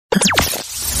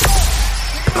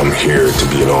I'm here to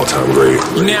be an all-time great.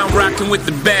 You're now rocking with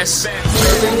the best.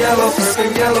 Purple yellow,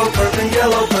 purple yellow, purple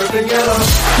yellow, purple yellow.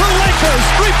 The Lakers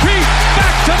repeat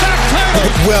back-to-back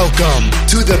titles. Welcome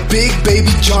to the Big Baby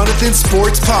Jonathan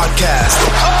Sports Podcast.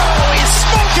 Oh, he's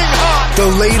smoking hot. The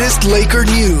latest Laker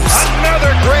news. Another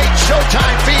great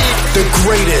Showtime feed. The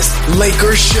greatest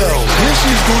Lakers show. This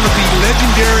is going to be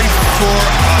legendary for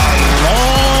a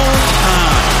long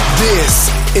time.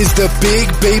 This is the Big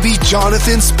Baby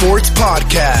Jonathan Sports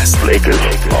Podcast. Lakers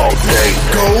all day.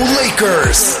 Go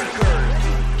Lakers!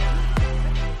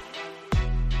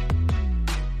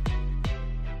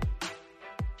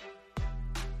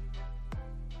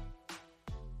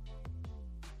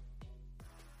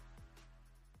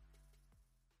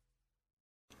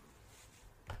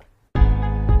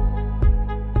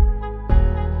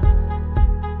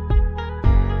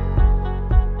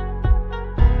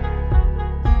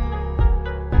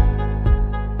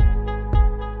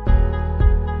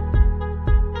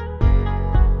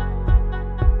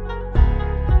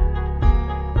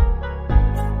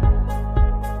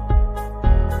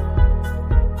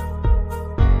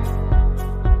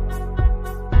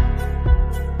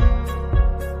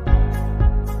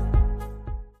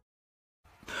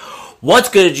 What's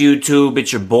good, YouTube?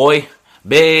 It's your boy,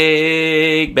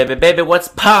 Big Baby. What's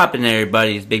poppin',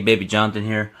 everybody? It's Big Baby Jonathan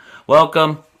here.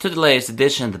 Welcome to the latest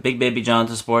edition of the Big Baby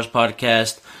Jonathan Sports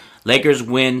Podcast. Lakers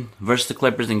win versus the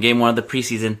Clippers in Game 1 of the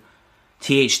preseason.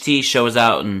 THT shows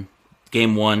out in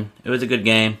Game 1. It was a good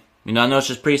game. You know, I know it's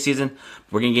just preseason,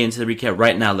 but we're going to get into the recap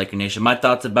right now, Laker Nation. My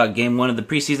thoughts about Game 1 of the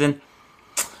preseason,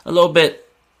 a little bit,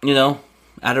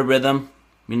 out of rhythm.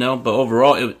 But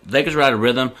overall, Lakers were out of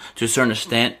rhythm to a certain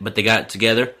extent, but they got it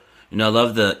together. I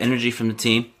love the energy from the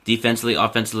team, defensively,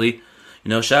 offensively.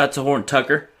 Shout out to Horton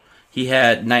Tucker. He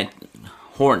had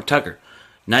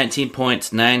 19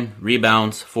 points, 9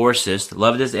 rebounds, 4 assists.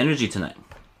 Loved his energy tonight.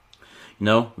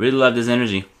 Really loved his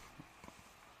energy.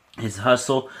 His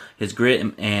hustle, his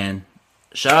grit, and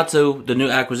shout out to the new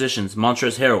acquisitions,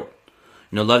 Montrezl Harrell.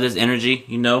 Loved his energy.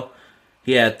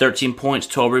 He had 13 points,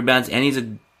 12 rebounds, and he's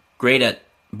great at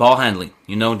ball handling,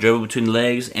 dribble between the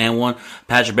legs and one.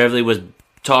 Patrick Beverley was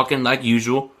talking like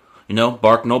usual,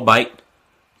 bark no bite,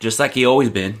 just like he always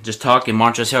been, just talking.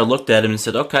 Montrezl Harrell looked at him and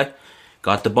said, okay,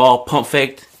 got the ball, pump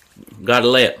faked, got a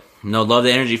layup. Love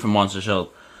the energy from Montrezl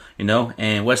Harrell,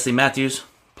 and Wesley Matthews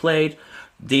played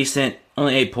decent,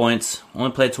 only 8 points,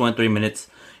 only played 23 minutes.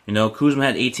 Kuzma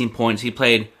had 18 points, he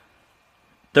played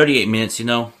 38 minutes,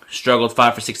 struggled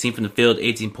 5 for 16 from the field,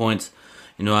 18 points,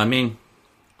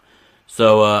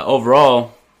 So,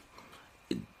 overall,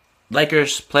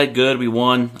 Lakers played good. We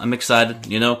won. I'm excited.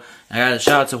 I got a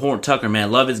shout out to Horton Tucker,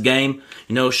 man. Love his game.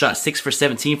 Shot 6 for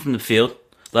 17 from the field.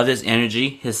 Love his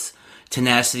energy. His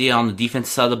tenacity on the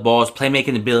defensive side of the ball. His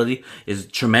playmaking ability is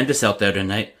tremendous out there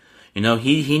tonight.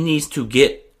 He needs to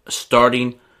get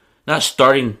not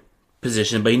starting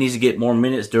position, but he needs to get more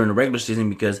minutes during the regular season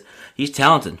because he's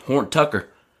talented. Horton Tucker,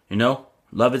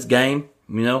 love his game,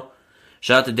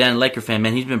 Shout out to Dan, Laker fan,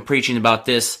 man. He's been preaching about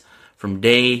this from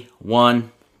day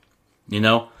one,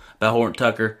 about Horton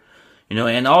Tucker,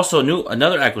 and also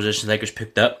another acquisition Lakers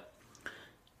picked up.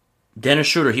 Dennis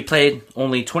Schroeder, he played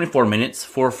only 24 minutes,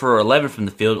 4 for 11 from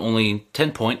the field, only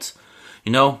 10 points.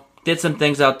 Did some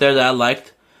things out there that I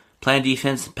liked. Playing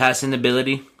defense, passing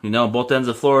ability, both ends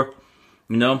of the floor.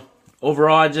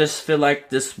 Overall, I just feel like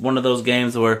this is one of those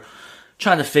games where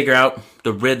trying to figure out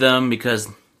the rhythm because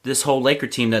this whole Laker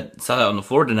team that saw out on the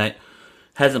floor tonight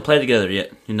hasn't played together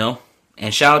yet,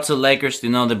 And shout out to the Lakers, they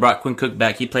brought Quinn Cook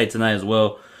back. He played tonight as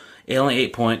well. Only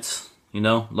 8 points,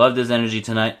 Loved his energy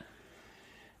tonight.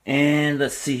 And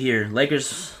let's see here.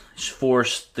 Lakers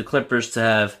forced the Clippers to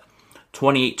have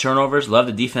 28 turnovers. Love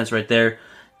the defense right there.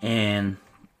 And,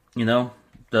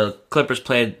 the Clippers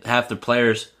played half their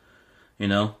players,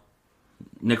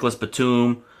 Nicholas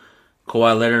Batum,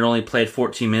 Kawhi Leonard only played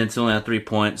 14 minutes, only had 3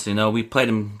 points. We played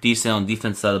him decent on the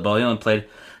defense side of the ball. He only played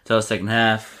until the second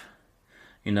half.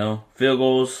 Field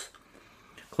goals.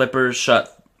 Clippers and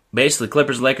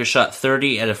Lakers shot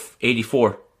 30 out of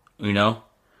 84.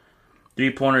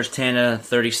 3-pointers, 10 out of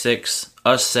 36.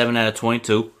 Us, 7 out of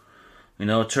 22.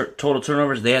 Total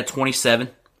turnovers, they had 27.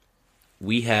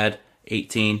 We had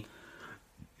 18.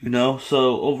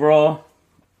 So overall,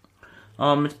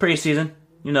 it's preseason,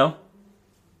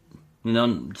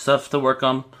 stuff to work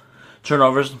on.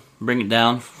 Turnovers, bring it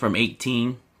down from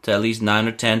 18 to at least 9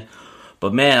 or 10.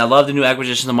 But, man, I love the new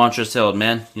acquisition of Montrezl Harrell,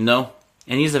 man,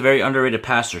 And he's a very underrated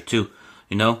passer, too.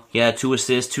 He had 2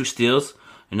 assists, 2 steals,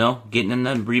 getting in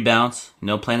the rebounds,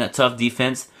 playing that tough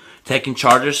defense, taking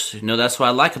charges. That's what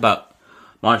I like about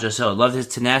Montrezl Harrell. Love his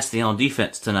tenacity on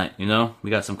defense tonight,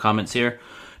 We got some comments here.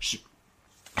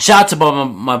 Shout out to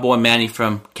my boy Manny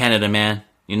from Canada, man.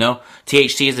 You know,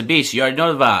 THT is a beast. You already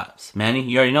know the vibes, Manny.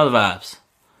 You already know the vibes.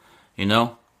 You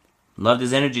know, loved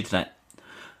his energy tonight.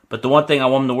 But the one thing I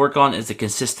want him to work on is the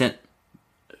consistent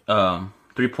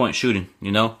 3-point shooting.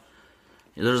 You know,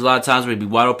 there's a lot of times where he'd be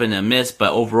wide open and miss,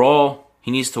 but overall,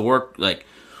 he needs to work. Like,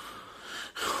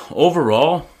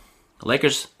 overall, the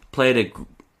Lakers played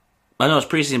I know it's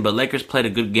preseason, but Lakers played a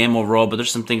good game overall. But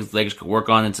there's some things the Lakers could work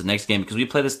on into the next game because we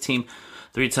play this team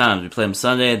 3 times. We played them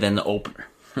Sunday, then the opener.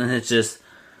 And it's just,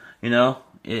 you know,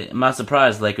 I'm not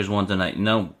surprised the Lakers won tonight, you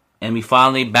know. And we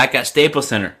finally back at Staples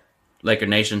Center, Laker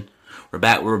Nation. We're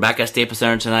back at Staples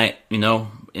Center tonight, you know,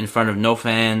 in front of no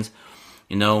fans.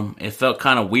 You know, it felt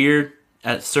kind of weird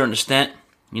at a certain extent,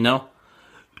 you know.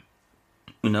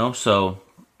 So,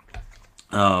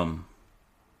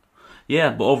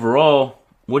 yeah, but overall,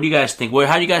 what do you guys think?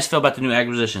 How do you guys feel about the new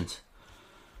acquisitions?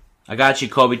 I got you,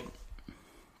 Kobe.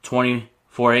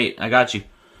 24-8. I got you.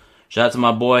 Shout out to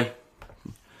my boy,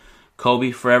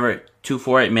 Kobe Forever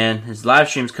 248, man. His live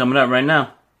stream's coming up right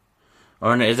now.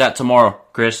 Or is that tomorrow,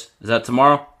 Chris? Is that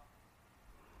tomorrow?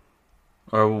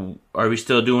 Or are we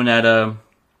still doing that?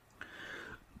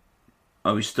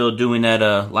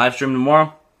 Live stream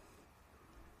tomorrow?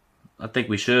 I think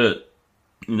we should.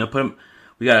 You know,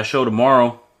 we got a show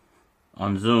tomorrow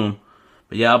on Zoom.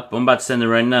 But yeah, I'm about to send it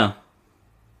right now.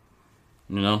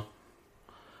 You know.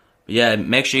 But yeah,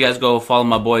 make sure you guys go follow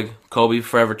my boy Kobe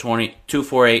Forever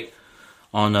 248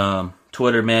 on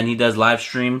Twitter, man. He does live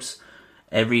streams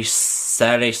every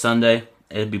Saturday, Sunday.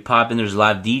 It'll be popping. There's a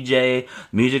live DJ.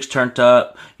 Music's turned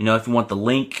up. You know, if you want the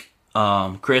link,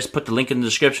 Chris, put the link in the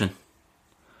description.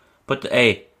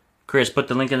 Chris, put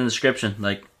the link in the description,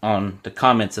 like on the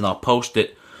comments, and I'll post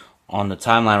it on the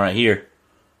timeline right here.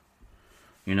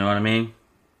 You know what I mean?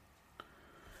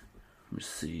 Let me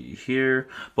see here.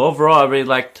 But overall, I really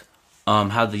liked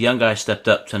how the young guy stepped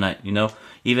up tonight. You know,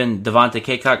 even Devontae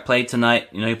Cacok played tonight.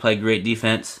 You know, he played great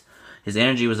defense. His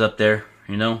energy was up there.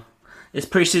 You know, this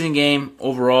preseason game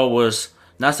overall was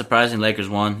not surprising. Lakers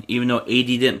won, even though AD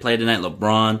didn't play tonight.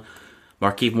 LeBron,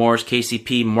 Markieff Morris,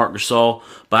 KCP, Marc Gasol.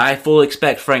 But I fully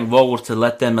expect Frank Vogel to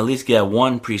let them at least get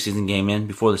one preseason game in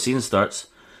before the season starts.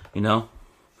 You know,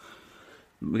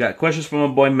 we got questions from my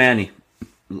boy Manny.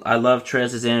 I love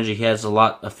Trez's energy. He has a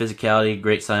lot of physicality.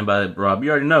 Great sign by Rob.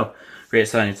 You already know. Great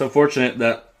sign. It's unfortunate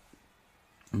that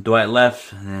Dwight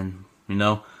left, and you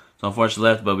know, it's unfortunate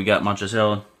left, but we got Montrezl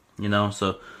Harrell, you know,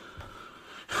 so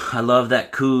I love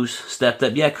that Kuz stepped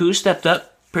up. Yeah, Kuz stepped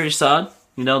up pretty solid.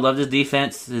 You know, loved his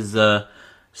defense. His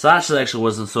shot selection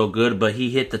wasn't so good, but he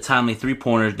hit the timely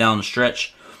 3-pointers down the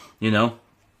stretch, you know,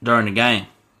 during the game.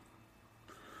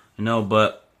 You know,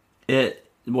 but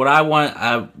what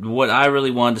I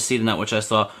really wanted to see tonight, which I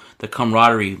saw, the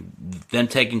camaraderie, them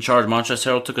taking charge. Montrezl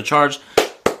Harrell took a charge.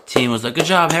 Team was like, good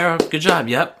job, Harrell. Good job.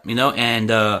 Yep. You know,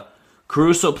 and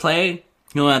Caruso played.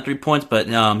 He only had 3 points, but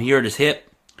he hurt his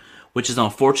hip, which is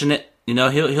unfortunate. You know,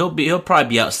 he'll probably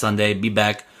be out Sunday, be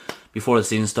back before the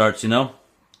season starts, you know.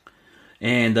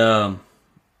 And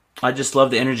I just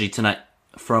love the energy tonight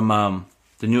from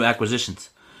the new acquisitions.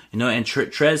 You know, and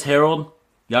Trez Harold,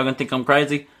 y'all gonna think I'm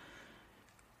crazy?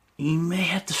 You may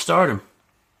have to start him.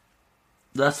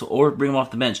 Or bring him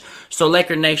off the bench. So,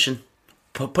 Laker Nation,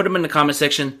 put them in the comment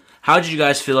section. How did you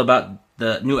guys feel about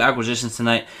the new acquisitions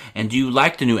tonight? And do you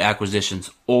like the new acquisitions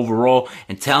overall?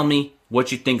 And tell me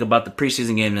what you think about the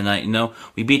preseason game tonight. You know,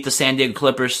 we beat the San Diego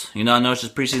Clippers. You know, I know it's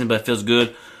just preseason, but it feels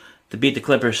good to beat the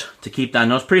Clippers. I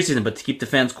know it's preseason, but to keep the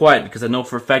fans quiet, because I know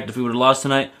for a fact if we would have lost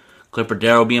tonight, Clipper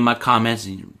Darryl will be in my comments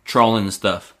and trolling and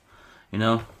stuff. You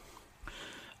know?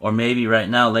 Or maybe right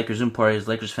now, Lakers Zoom party is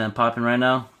Lakers fan popping right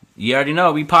now. You already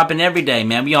know, we popping every day,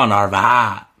 man. We on our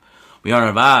vibe.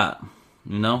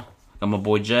 You know? Got my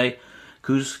boy Jay.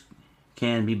 Kuz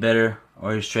can be better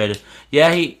or he's traded. Yeah,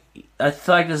 I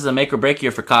feel like this is a make or break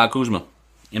year for Kyle Kuzma,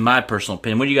 in my personal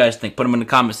opinion. What do you guys think? Put them in the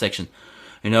comment section.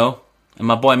 You know? And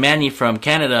my boy Manny from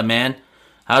Canada, man.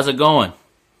 How's it going?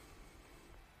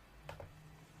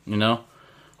 You know?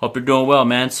 Hope you're doing well,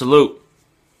 man. Salute.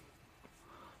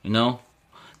 You know,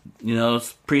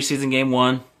 it's preseason game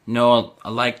 1. You know,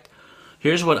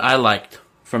 here's what I liked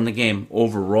from the game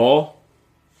overall.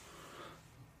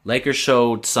 Lakers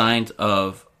showed signs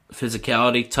of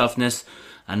physicality, toughness.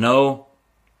 I know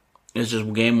it's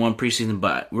just game 1 preseason,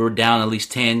 but we were down at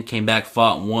least 10, came back,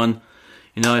 fought, and won.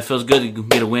 You know, it feels good to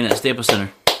get a win at Staples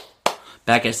Center.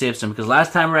 Back at Staples Center. Because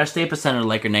last time we were at Staples Center,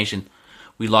 Laker Nation,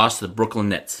 we lost to the Brooklyn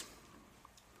Nets.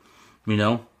 You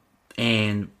know?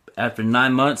 And after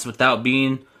 9 months without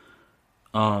being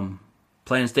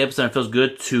playing Staples Center, it feels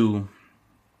good to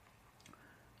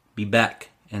be back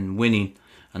and winning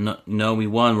We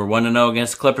won. We're 1-0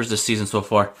 against the Clippers this season so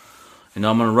far. I'm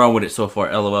going to run with it so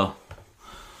far, LOL.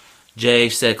 Jay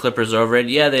said Clippers are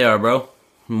overrated. Yeah, they are, bro.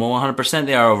 100%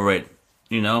 they are overrated.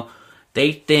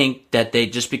 They think that they,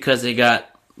 just because they got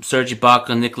Serge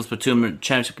Ibaka, Nicholas Batum,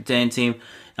 championship contending team,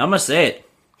 I'm going to say it.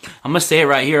 I'm going to say it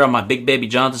right here on my Big Baby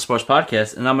Jonathan Sports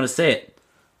Podcast, and I'm going to say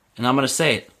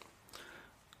it.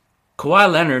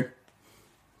 Kawhi Leonard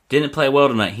didn't play well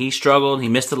tonight. He struggled. He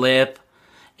missed a layup.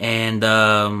 And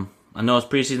I know it's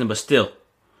preseason, but still,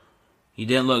 he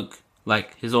didn't look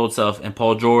like his old self. And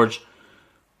Paul George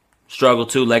struggled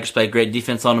too. Lakers played great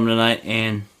defense on him tonight.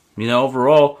 And,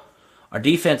 overall, our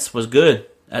defense was good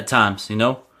at times,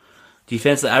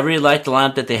 Defense, I really liked the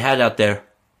lineup that they had out there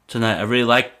tonight. I really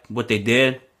liked what they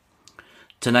did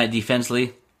tonight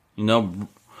defensively.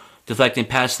 Deflecting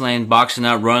pass lane, boxing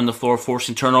out, running the floor,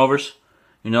 forcing turnovers.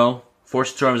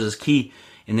 Forcing turnovers is key.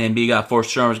 And then NBA got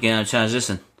forced turnovers getting out of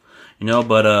transition.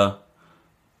 But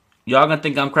y'all gonna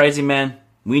think I'm crazy, man.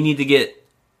 We need to get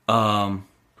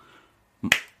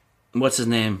what's his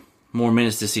name? More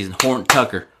minutes this season. Horton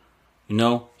Tucker. I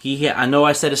know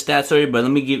I said his stats already, but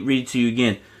let me read it to you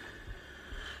again.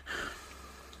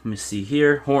 Let me see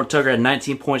here. Horton Tucker had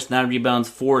 19 points, 9 rebounds,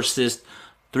 4 assists,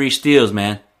 3 steals,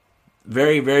 man.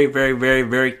 Very, very, very, very,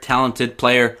 very talented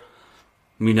player.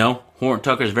 Horton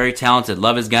Tucker is very talented.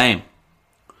 Love his game.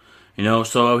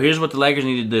 So here's what the Lakers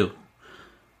need to do.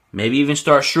 Maybe even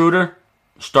start Schroeder.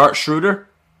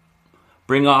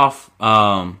 Bring off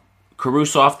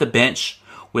Caruso off the bench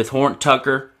with Horton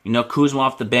Tucker. Kuzma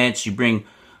off the bench. You bring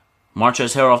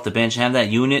Montrezl Harrell off the bench. Have that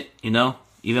unit,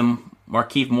 even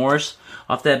Markieff Morris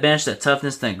off that bench. That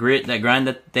toughness, that grit, that grind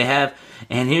that they have.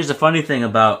 And here's the funny thing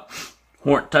about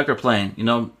Horton Tucker playing.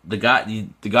 The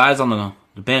guys on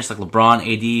the bench like LeBron,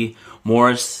 AD,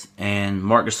 Morris, and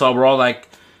Marc Gasol were all like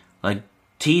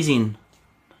teasing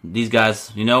these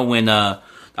guys. When I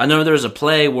know there was a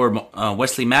play where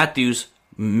Wesley Matthews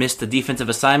missed the defensive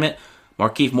assignment,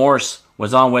 Markieff Morris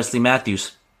was on Wesley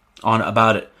Matthews on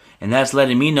about it, and that's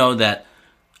letting me know that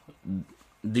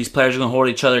these players are going to hold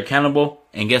each other accountable.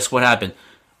 And guess what happened?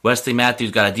 Wesley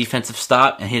Matthews got a defensive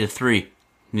stop and hit a 3.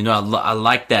 I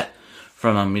like that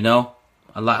from him.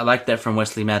 I like that from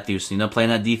Wesley Matthews. Playing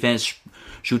that defense,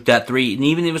 shoot that 3. And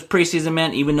even if it was preseason,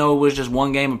 man, even though it was just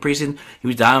one game of preseason, he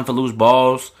was dying for loose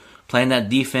balls, playing that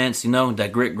defense, that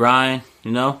grit grind,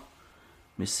 Let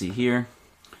me see here.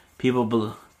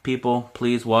 People,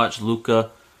 please watch Luka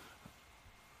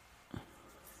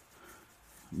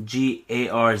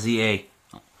Garza.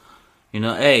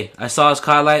 Hey, I saw his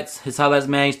highlights,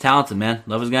 man. He's talented, man.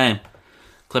 Love his game.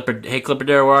 Clipper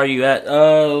Dare, where are you at?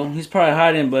 Oh, he's probably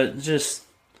hiding, but just,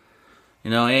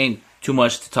 it ain't too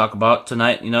much to talk about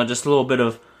tonight. Just a little bit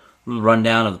of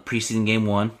rundown of the preseason game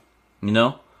 1,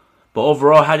 But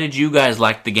overall, how did you guys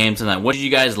like the game tonight? What did you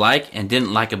guys like and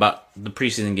didn't like about the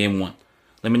preseason game 1?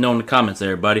 Let me know in the comments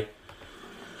there, everybody.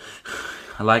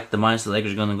 I like the mindset the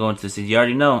Lakers are going to go into this season. You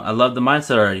already know. I love the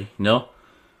mindset already,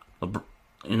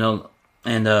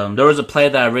 And there was a play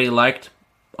that I really liked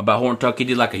about Horton Tucker. He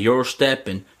did like a Euro step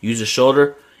and used his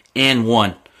shoulder and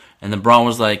won. And LeBron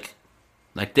was like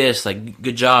this,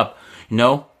 good job.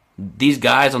 These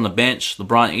guys on the bench,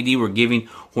 LeBron, AD, were giving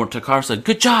Horton Tucker, said,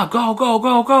 good job, go, go,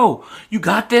 go, go. You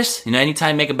got this.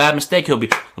 Anytime you make a bad mistake,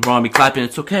 LeBron will be clapping,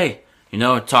 it's okay.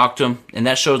 Talk to him. And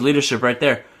that shows leadership right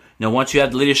there. Once you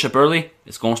have the leadership early,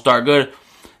 it's going to start good.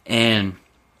 And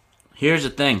here's the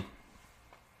thing.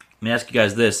 Let me ask you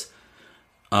guys this.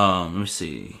 Let me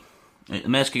see. Let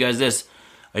me ask you guys this.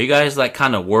 Are you guys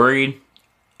kind of worried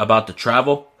about the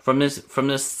travel from this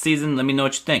season? Let me know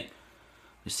what you think.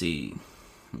 Let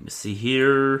me see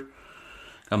here.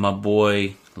 Got my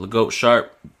boy LeGoat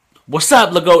Sharp. What's up,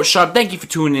 LeGoat Sharp? Thank you for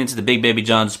tuning in to the Big Baby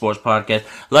John Sports Podcast.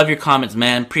 Love your comments,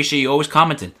 man. Appreciate you always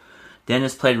commenting.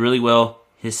 Dennis played really well.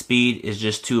 His speed is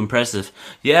just too impressive.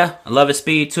 Yeah, I love his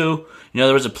speed too.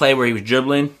 There was a play where he was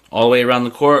dribbling all the way around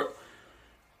the court,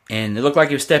 and it looked like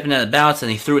he was stepping out of bounds,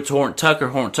 and he threw it to Horton Tucker.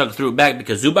 Horton Tucker threw it back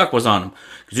because Zubac was on him.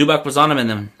 And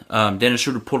then Dennis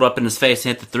Schroeder pulled up in his face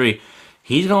and hit the 3.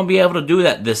 He's going to be able to do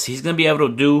that. He's going to be able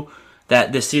to do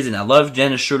that this season. I love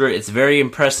Dennis Schroeder. It's very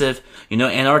impressive. And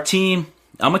our team,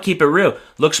 I'm going to keep it real,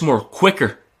 looks more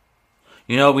quicker.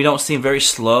 We don't seem very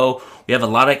slow. We have a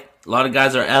lot of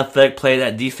guys that are athletic, play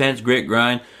that defense, grit,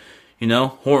 grind.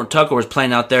 Horton Tucker was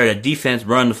playing out there at defense,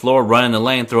 running the floor, running the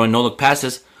lane, throwing no-look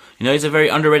passes. He's a very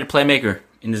underrated playmaker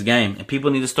in this game, and people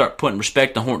need to start putting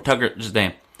respect on Horton Tucker's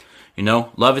name.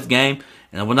 Love his game,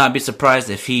 and I will not be surprised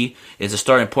if he is a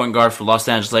starting point guard for Los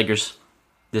Angeles Lakers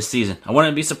this season. I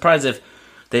wouldn't be surprised if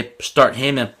they start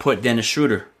him and put Dennis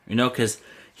Schroeder, because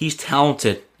he's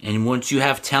talented And once you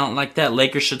have talent like that,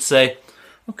 Lakers should say,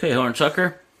 okay, Horton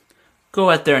Tucker, go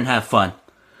out there and have fun.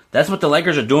 That's what the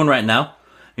Lakers are doing right now.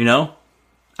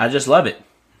 I just love it.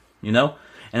 And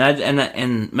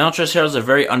Montrezl Harrell's a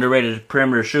very underrated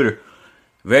perimeter shooter.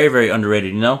 Very, very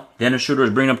underrated, Dennis Schroeder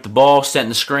was bringing up the ball, setting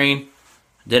the screen.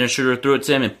 Dennis Schroeder threw it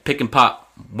to him and pick and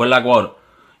pop. Boy like water.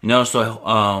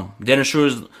 So Dennis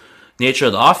Schroeder's nature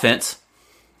of the offense,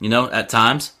 at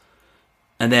times.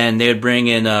 And then they would bring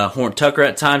in Horton Tucker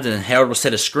at times, and then Harold would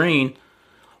set a screen,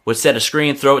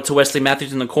 throw it to Wesley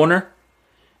Matthews in the corner,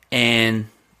 and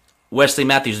Wesley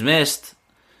Matthews missed,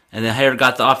 and then Harold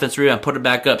got the offense rebound, put it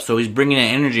back up. So he's bringing in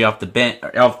energy off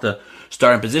the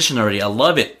starting position already. I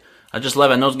love it. I just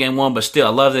love it. I know it's game one, but still,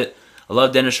 I love it. I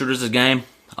love Dennis Schroeder's game.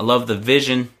 I love the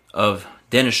vision of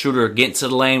Dennis Schroeder getting to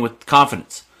the lane with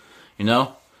confidence.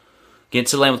 Getting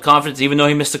to the lane with confidence, even though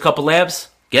he missed a couple layups.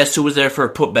 Guess who was there for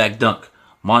a putback dunk?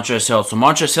 Montrezl Harrell. So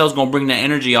Montrezl Harrell's going to bring that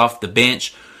energy off the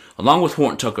bench, along with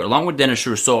Horton Tucker, along with Dennis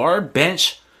Schroeder. So our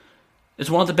bench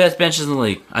is one of the best benches in the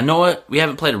league. I know it. We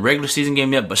haven't played a regular season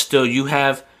game yet, but still, you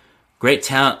have great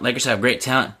talent. Lakers have great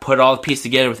talent. Put all the pieces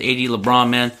together with AD, LeBron,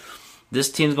 man. This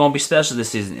team's going to be special this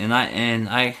season, and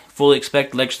I fully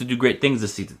expect the Lakers to do great things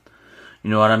this season. You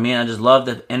know what I mean? I just love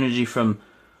the energy from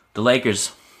the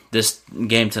Lakers this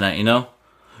game tonight,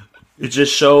 It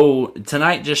just showed,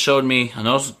 tonight just showed me,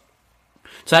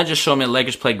 tonight just showed me the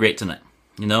Lakers played great tonight,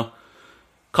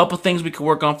 Couple things we could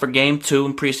work on for game 2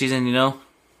 in preseason,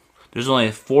 There's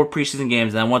only 4 preseason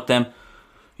games, and I want them,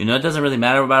 it doesn't really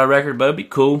matter about a record, but it'd be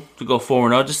cool to go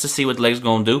 4-0 just to see what the Lakers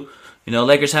going to do.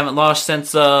 Lakers haven't lost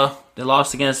since they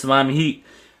lost against the Miami Heat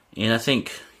in, I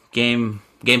think, game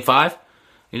 5.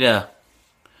 Yeah.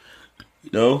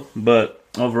 But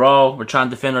overall, we're trying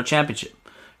to defend our championship.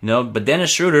 But Dennis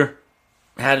Schroeder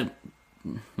had,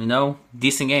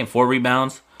 decent game, 4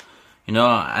 rebounds. And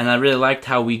I really liked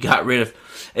how we got rid of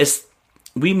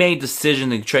we made the decision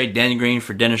to trade Danny Green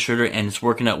for Dennis Schroeder, and it's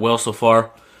working out well so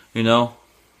far,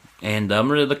 And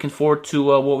I'm really looking forward to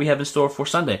what we have in store for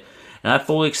Sunday. And I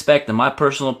fully expect, in my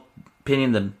personal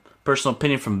opinion,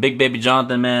 from Big Baby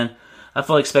Jonathan, man, I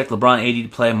fully expect LeBron AD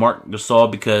to play Marc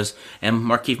Gasol and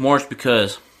Markieff Morris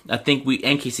because I think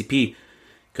and KCP,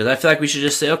 because I feel like we should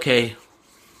just say, okay,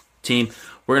 team,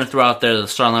 we're going to throw out there the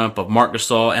starting lineup of Marc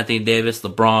Gasol, Anthony Davis,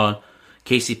 LeBron,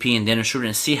 KCP, and Dennis Schroeder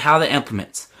and see how that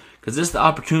implements. Because this is the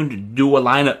opportunity to do a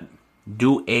lineup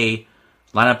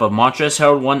of Montrezl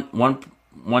Harrell,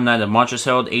 one night of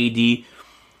Montrezl Harrell,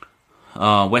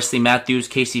 AD, Wesley Matthews,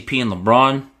 KCP, and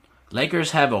LeBron.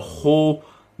 Lakers have a whole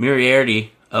myriad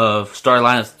of starting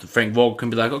lineups. Frank Vogel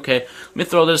can be like, okay, let me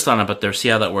throw this lineup up there, see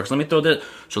how that works. Let me throw this.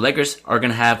 So Lakers are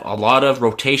going to have a lot of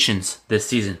rotations this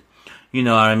season. You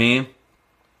know what I mean?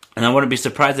 And I wouldn't be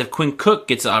surprised if Quinn Cook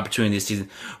gets an opportunity this season.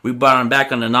 We brought him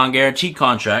back on a non-guaranteed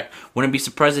contract. Wouldn't be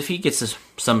surprised if he gets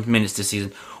some minutes this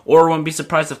season. Or wouldn't be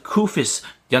surprised if Kufis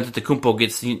Antetokounmpo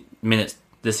gets minutes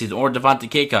this season. Or Devontae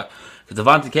Cacok. Because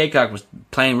Devontae Cacok was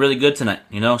playing really good tonight.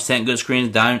 Setting good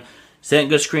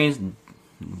screens,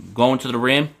 going to the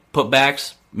rim,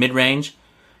 putbacks, mid-range.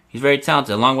 He's very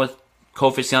talented. Along with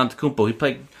Kofi Antetokounmpo, he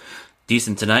played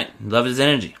decent tonight. Love his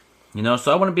energy.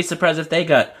 So I wouldn't be surprised if they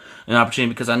got an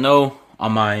opportunity because I know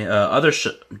on my other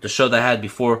the show that I had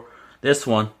before this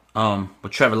one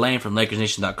with Trevor Lane from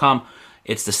LakersNation.com,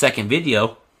 it's the second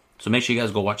video, so make sure you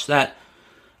guys go watch that.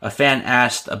 A fan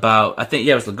asked about, I think,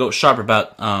 it was the Goat Sharp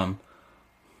about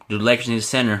do the Lakers need a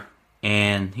center,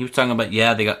 and he was talking about,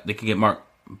 they could get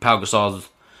Pau Gasol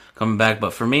coming back,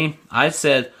 but for me, I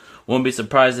said wouldn't be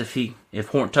surprised if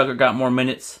Horton Tucker got more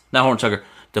minutes. Not Horton Tucker,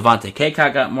 Devontae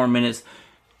Cacok got more minutes.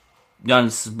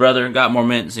 John's brother got more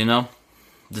minutes,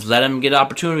 Just let him get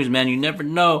opportunities, man. You never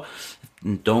know.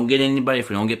 Don't get anybody.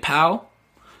 If we don't get Powell,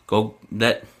 go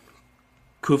let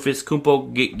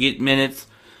Kumpo get minutes.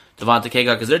 Devontae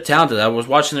Cacok, because they're talented. I was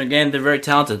watching their game. They're very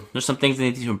talented. There's some things they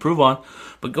need to improve on.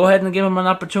 But go ahead and give them an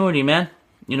opportunity, man.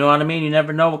 You know what I mean? You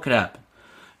never know what could happen.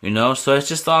 So it's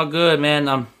just all good, man.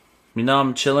 I'm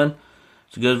chilling.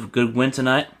 It's a good win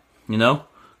tonight.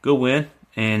 Good win.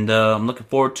 And I'm looking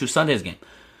forward to Sunday's game.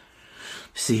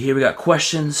 See, here we got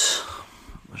questions.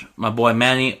 My boy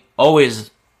Manny,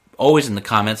 always in the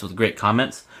comments with great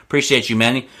comments. Appreciate you,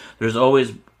 Manny. There's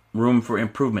always room for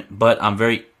improvement, but I'm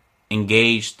very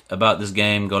engaged about this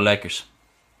game. Go Lakers.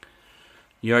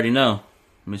 You already know.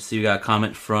 Let me see. We got a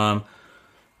comment from.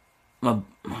 Let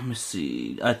me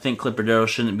see. I think Clipper Darrell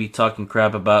shouldn't be talking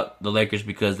crap about the Lakers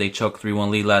because they choked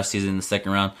 3-1 lead last season in the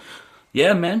second round.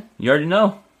 Yeah, man. You already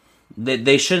know.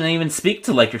 They shouldn't even speak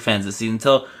to Laker fans this season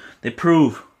until they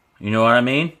prove, you know what I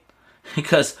mean?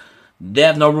 Because they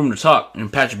have no room to talk.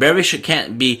 And Patrick Beverley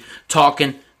can't be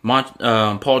talking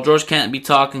Paul George can't be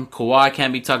talking. Kawhi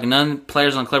can't be talking. None of the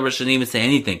players on Clippers shouldn't even say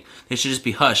anything. They should just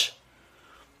be hush.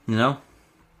 You know?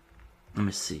 Let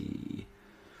me see.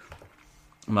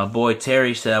 My boy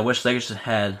Terry said, I wish Lakers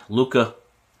had Luka.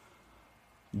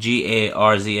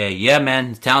 Garza. Yeah, man.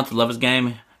 He's talented. Love his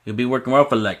game. He'll be working well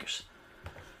for the Lakers.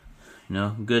 You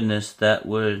know, goodness, that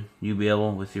would you be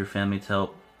able with your family to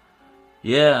help?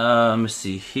 Yeah, let me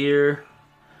see here.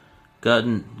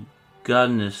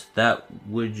 Goodness, that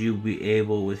would you be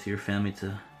able with your family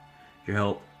to your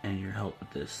help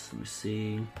with this? Let me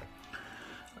see.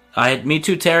 Me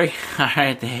too, Terry. I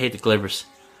hate the Clippers.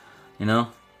 You know,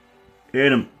 hate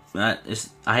them. I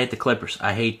hate the Clippers.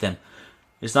 I hate them.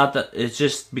 It's not that. It's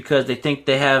just because they think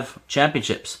they have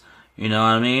championships. You know what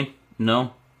I mean?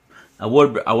 No. I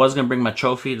was gonna bring my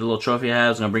trophy, the little trophy I have. I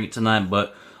was gonna bring it tonight,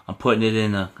 but I'm putting it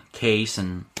in a case,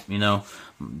 and you know,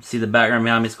 see the background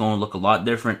behind me. It's gonna look a lot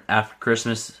different after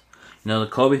Christmas. You know, the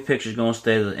Kobe picture's gonna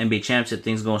stay. The NBA championship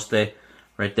thing's gonna stay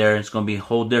right there. It's gonna be a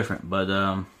whole different. But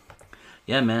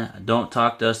yeah, man, don't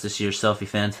talk to us this year, selfie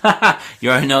fans. You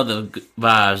already know the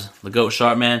vibes. The Goat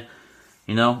Sharp, man.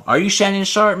 You know, are you Shannon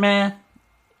Sharp, man?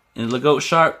 And the Goat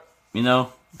Sharp, you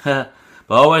know.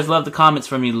 But I always love the comments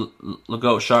from you,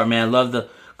 Goat Sharp, man. Love the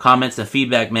comments and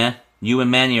feedback, man. You and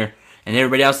Manny and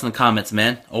everybody else in the comments,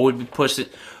 man. Always be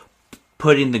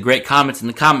putting the great comments in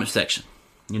the comment section.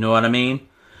 You know what I mean?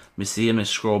 Let me see. I'm going to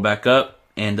scroll back up.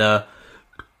 And let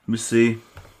me see.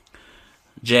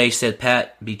 Jay said,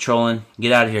 Pat, be trolling.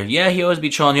 Get out of here. Yeah, he always be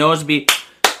trolling. He always be,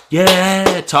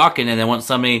 talking. And then when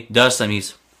somebody does something,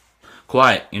 he's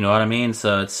quiet. You know what I mean?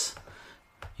 So it's...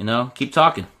 You know, keep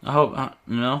talking. I hope, I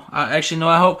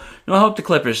hope the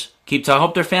Clippers keep talking. I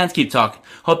hope their fans keep talking.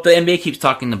 Hope the NBA keeps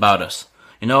talking about us.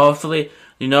 You know, hopefully,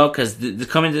 you know, because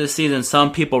coming to the season,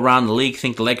 some people around the league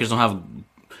think the Lakers don't have a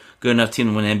good enough team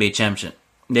to win the NBA championship.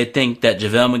 They think that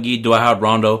JaVale McGee, Dwight Howard,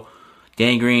 Rondo,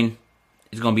 Danny Green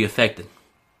is going to be affected.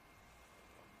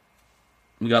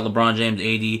 We got LeBron James,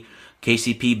 AD,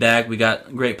 KCP back. We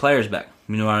got great players back.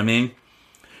 You know what I mean?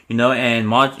 You know,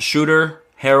 and Shooter,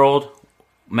 Harold,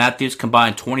 Matthews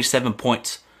combined 27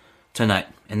 points tonight,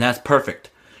 and that's perfect.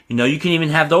 You know, you can even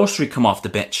have those three come off the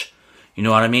bench. You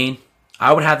know what I mean?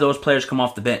 I would have those players come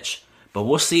off the bench, but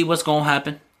we'll see what's going to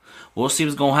happen.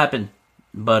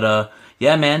 But,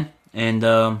 yeah, man, and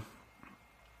I'm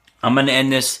going to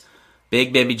end this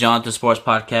Big Baby Jonathan Sports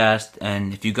Podcast,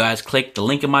 and if you guys click the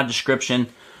link in my description,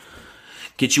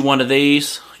 get you one of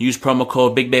these, use promo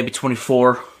code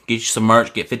BigBaby24, get you some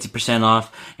merch, get 50%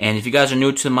 off. And if you guys are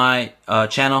new to my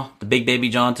channel, the Big Baby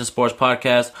Jonathan Sports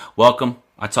Podcast, welcome.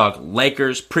 I talk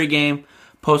Lakers pregame,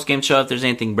 postgame show. If there's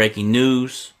anything breaking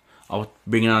news, I'll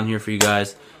bring it on here for you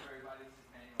guys.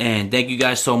 And thank you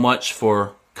guys so much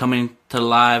for coming to the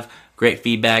live. Great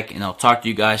feedback, and I'll talk to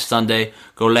you guys Sunday.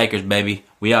 Go Lakers, baby.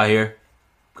 We out here.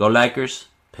 Go Lakers.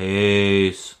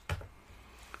 Peace.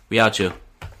 We out, you.